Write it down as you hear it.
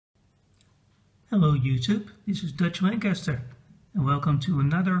Hello YouTube, this is Dutch Lancaster and welcome to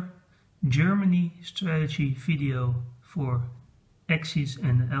another Germany strategy video for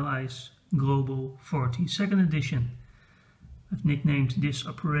Axis&Allies Global 42nd edition. I've nicknamed this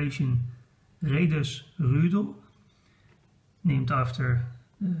operation Raeder's Rudel, named after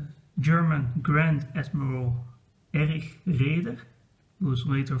German Grand Admiral Erich Raeder, who was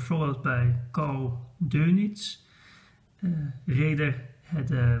later followed by Karl Dönitz. Raeder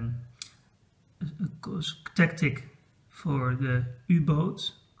had a tactic for the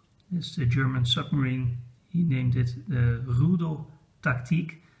U-boat. It's the German submarine. He named it the Rudel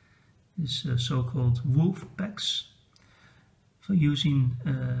tactique. It's so-called wolf packs for using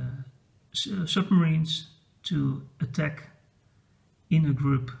submarines to attack in a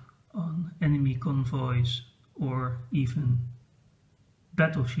group on enemy convoys or even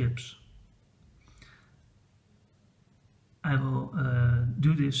battleships. I will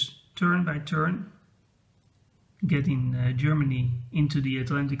do this turn by turn, getting Germany into the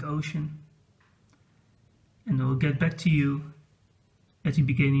Atlantic Ocean, and I will get back to you at the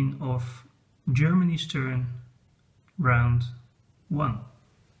beginning of Germany's turn, round 1.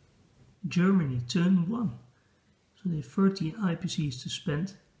 Germany, turn 1. So they have 30 IPCs to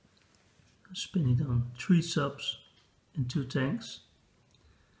spend. I'll spend it on 3 subs and 2 tanks.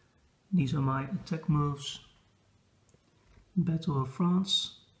 These are my attack moves. Battle of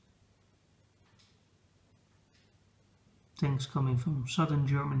France. Tanks coming from southern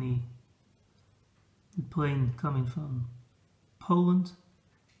Germany. The plane coming from Poland.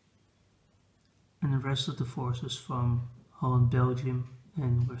 And the rest of the forces from Holland, Belgium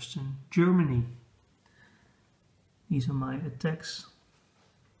and Western Germany. These are my attacks.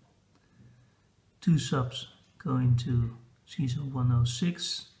 2 subs going to Seazone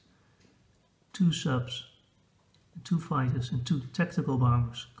 106. 2 subs, 2 fighters and 2 tactical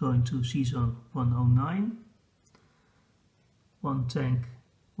bombers going to Seazone 109. 1 tank,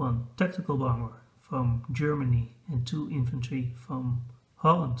 1 tactical bomber from Germany and 2 infantry from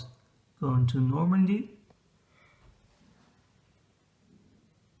Holland going to Normandy.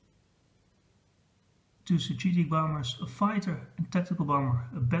 Two strategic bombers, a fighter and tactical bomber,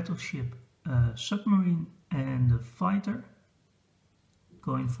 a battleship, a submarine and a fighter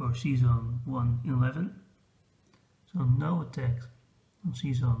going for Seazone 111. So no attack on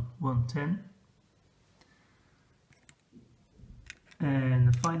Seazone 110. And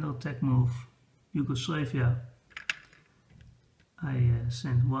the final attack move, Yugoslavia. I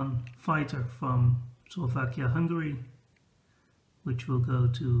sent 1 fighter from Slovakia, Hungary, which will go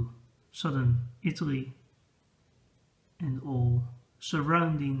to southern Italy, and all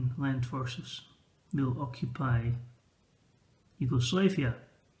surrounding land forces will occupy Yugoslavia.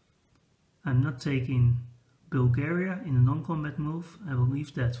 I'm not taking Bulgaria in a non-combat move. I will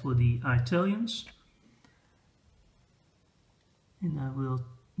leave that for the Italians. And I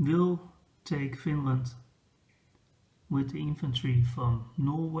will take Finland with the infantry from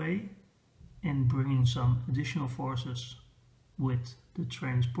Norway and bringing some additional forces with the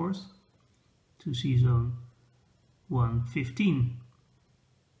transport to Seazone 115.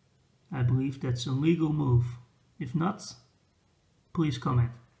 I believe that's a legal move. If not, please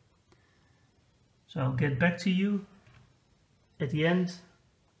comment. So I'll get back to you at the end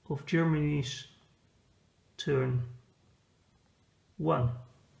of Germany's turn 1.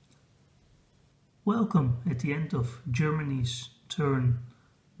 Welcome at the end of Germany's turn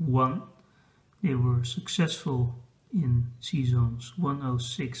 1. They were successful in Seazones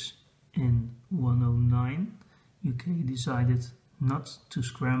 106 and 109. UK decided not to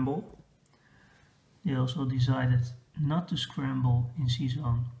scramble. They also decided not to scramble in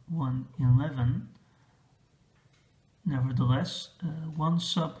Seazone 111. Nevertheless, 1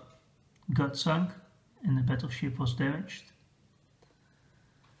 sub got sunk and the battleship was damaged.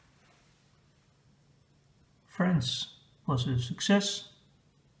 France was a success.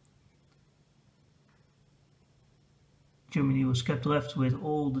 Germany was kept left with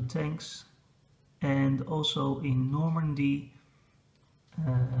all the tanks, and also in Normandy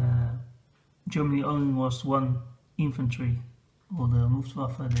Germany only lost 1 infantry. All the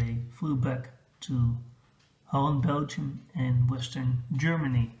Luftwaffe, they flew back to Holland, Belgium and Western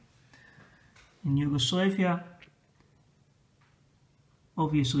Germany. In Yugoslavia,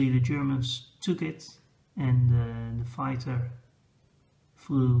 obviously the Germans took it, and the fighter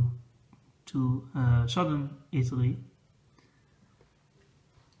flew to southern Italy.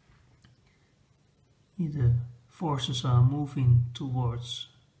 The forces are moving towards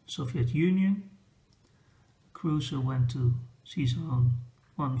Soviet Union. Cruiser went to Seazone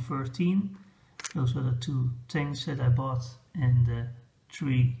 113. Those are the 2 tanks that I bought, and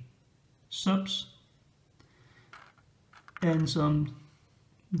 3 subs and some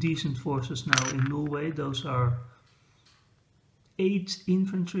decent forces now in Norway. Those are 8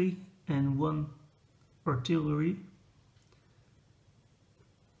 infantry and 1 artillery.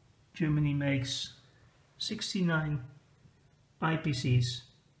 Germany makes 69 IPCs.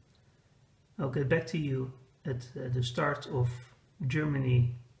 I'll get back to you at the start of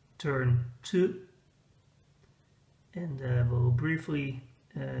Germany turn 2, and we'll briefly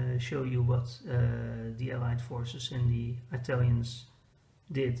show you what the Allied forces and the Italians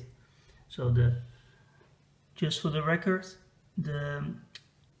did. So just for the record, the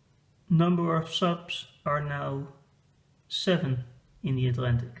number of subs are now 7 in the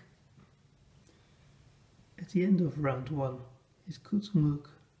Atlantic. At the end of round 1, it could look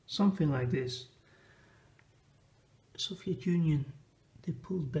something like this. The Soviet Union, they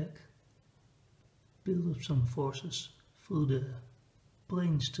pulled back, built up some forces, flew the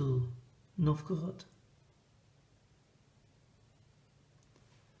planes to Novgorod.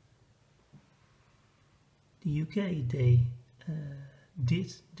 The UK, they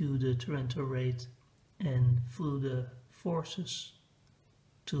did do the Trento raid and flew the forces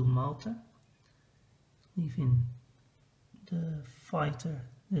to Malta, leaving the fighter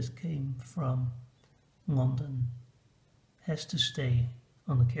that came from London has to stay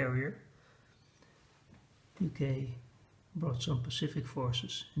on the carrier. UK brought some Pacific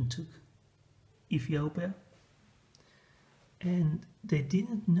forces and took Ethiopia, and they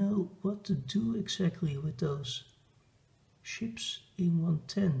didn't know what to do exactly with those ships in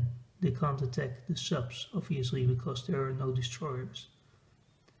 110. They can't attack the subs, obviously, because there are no destroyers.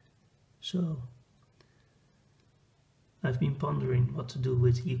 So I've been pondering what to do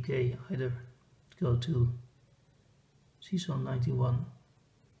with UK. Either go to Seazone 91,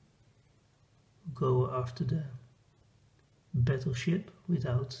 go after the battleship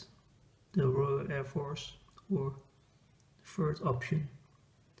without the Royal Air Force, or the third option.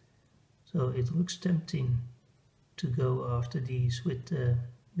 So it looks tempting to go after these with the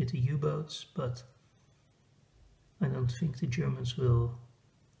U-boats, but I don't think the Germans will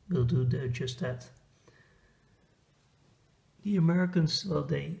do just that. The Americans, well,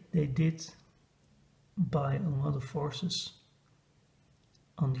 they did buy a lot of forces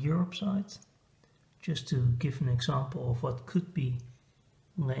on the Europe side, just to give an example of what could be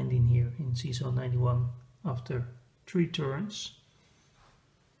landing here in Seazone 91 after 3 turns.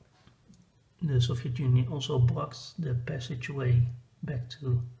 The Soviet Union also blocked the passageway back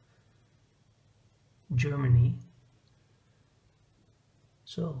to Germany,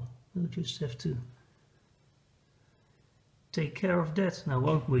 so we'll just have to take care of that now,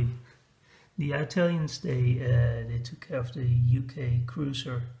 won't we? The Italians, they took care of the UK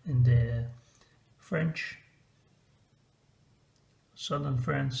cruiser and the French, southern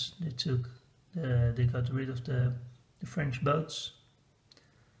France. They got rid of the French boats,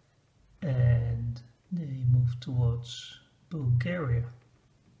 and they moved towards Bulgaria.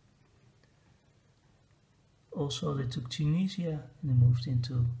 Also, they took Tunisia and they moved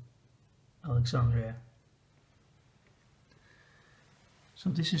into Alexandria. So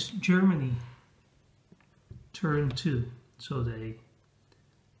this is Germany turn 2. So they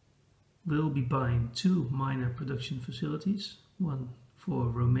will be buying 2 minor production facilities, one for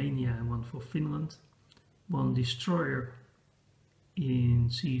Romania and one for Finland, 1 destroyer in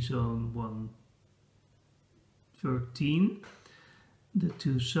Seazone 113, the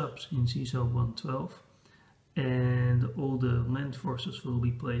 2 subs in Seazone 112, and all the land forces will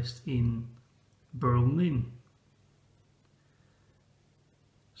be placed in Berlin.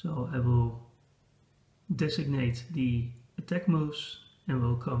 So I will designate the attack moves and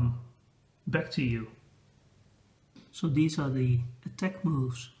will come back to you. So these are the attack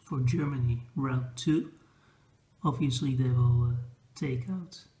moves for Germany round 2. Obviously they will take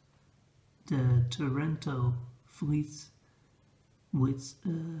out the Trento fleet with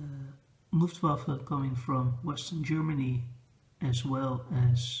Luftwaffe coming from Western Germany as well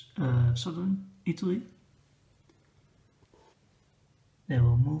as southern Italy. They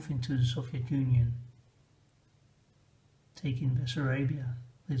will move into the Soviet Union, taking Bessarabia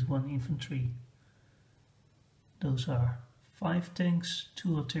with 1 infantry. Those are 5 tanks,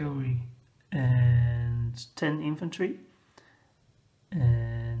 2 artillery and 10 infantry,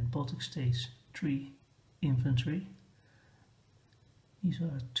 and Baltic States 3 infantry. These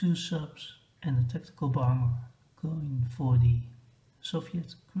are 2 subs and a tactical bomber going for the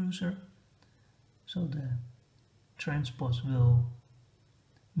Soviet cruiser, so the transport will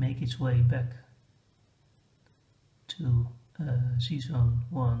make its way back to Seazone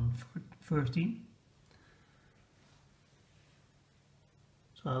 113.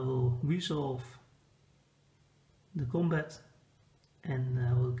 So I will resolve the combat and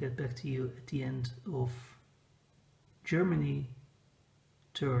I will get back to you at the end of Germany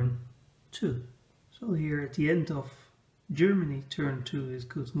turn 2. So here at the end of Germany turn 2 it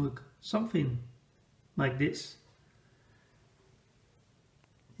could look something like this.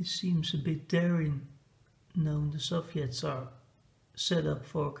 It seems a bit daring knowing the Soviets are set up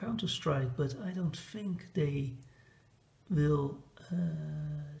for a counter-strike, but I don't think they will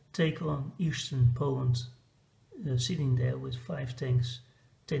take on Eastern Poland sitting there with 5 tanks,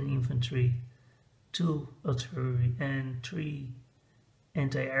 10 infantry, 2 artillery and 3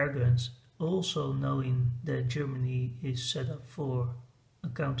 anti-air guns, also knowing that Germany is set up for a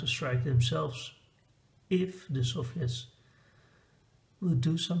counter-strike themselves if the Soviets would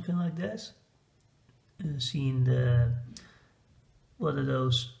do something like that. Seeing what are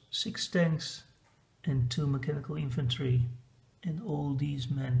those 6 tanks and 2 mechanical infantry and all these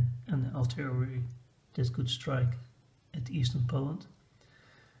men and artillery that could strike at Eastern Poland.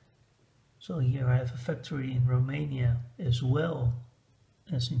 So here I have a factory in Romania as well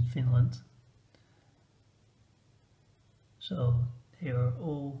as in Finland. So they are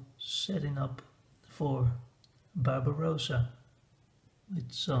all setting up for Barbarossa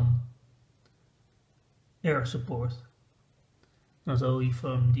with some air support. Not only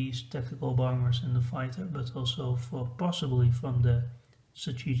from these tactical bombers and the fighter, but also possibly from the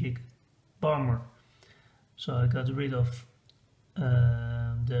strategic bomber. So I got rid of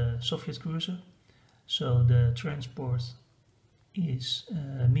the Soviet cruiser. So the transport is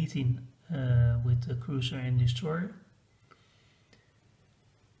meeting with the cruiser and destroyer.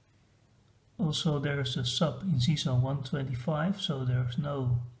 Also there's a sub in season 125, so there's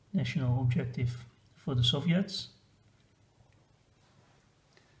no national objective for the Soviets.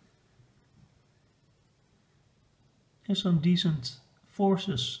 And some decent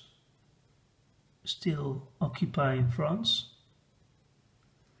forces still occupying France.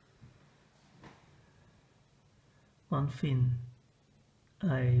 One thing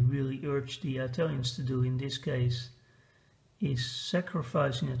I really urge the Italians to do in this case is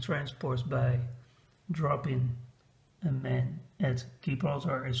sacrificing the transports by dropping a man at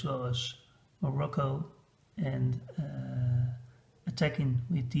Gibraltar as well as Morocco and attacking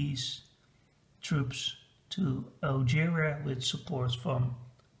with these troops to Algeria with support from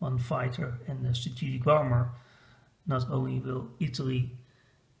 1 fighter and a strategic bomber. Not only will Italy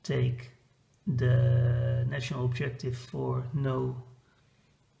take the national objective for no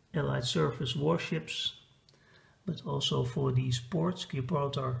Allied surface warships, but also for these ports,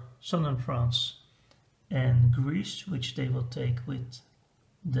 Gibraltar, southern France and Greece, which they will take with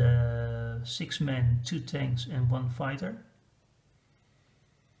the 6 men, 2 tanks and 1 fighter.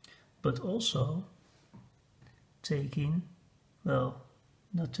 But also taking, well,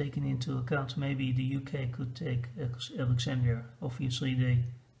 not taking into account, maybe the UK could take Alexandria, obviously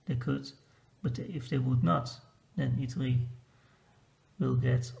they could, but if they would not, then Italy will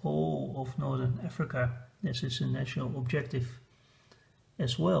get all of Northern Africa. This is a national objective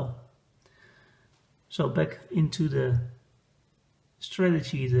as well. So back into the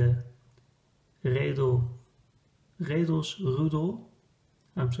strategy, the Raeder's Rudel,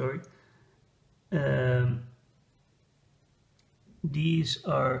 I'm sorry. These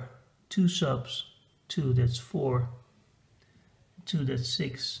are 2 subs, 2 that's 4, 2 that's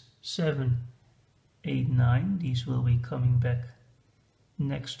 6, 7, 8, 9. These will be coming back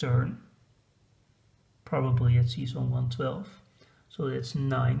next turn, probably at season 112. So that's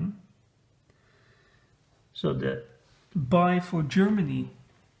 9. So the buy for Germany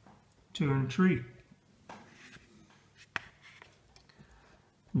turn 3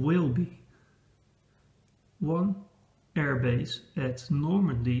 will be 1 airbase at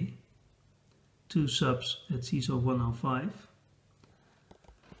Normandy, 2 subs at season 105,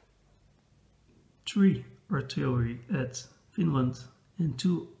 3 artillery at Finland and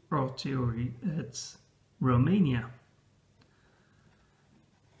 2 artillery at Romania.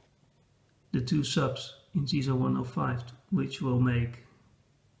 The 2 subs in season 105, which will make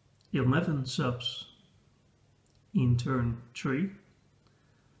 11 subs in turn 3,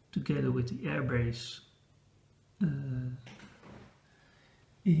 together with the airbase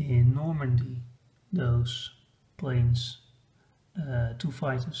in Normandy. Those planes, 2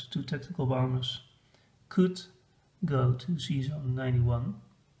 fighters, 2 tactical bombers, could go to season 91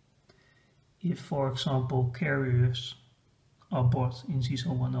 if, for example, carriers are bought in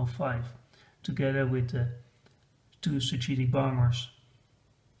season 105, together with the 2 strategic bombers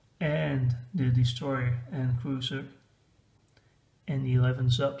and the destroyer and cruiser and the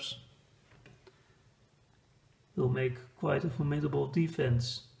 11 subs. will make quite a formidable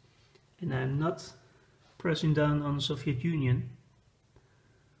defense. And I'm not pressing down on the Soviet Union.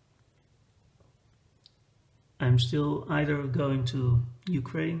 I'm still either going to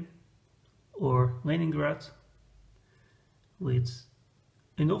Ukraine or Leningrad with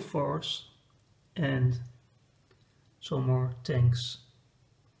enough force and some more tanks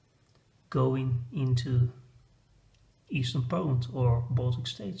going into Eastern Poland or Baltic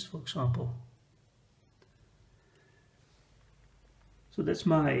states, for example. So that's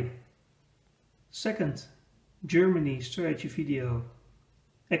my second Germany strategy video,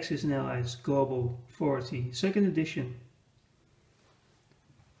 Axis&Allies Global 40, second edition.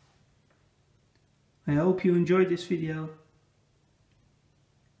 I hope you enjoyed this video.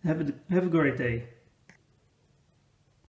 Have a great day.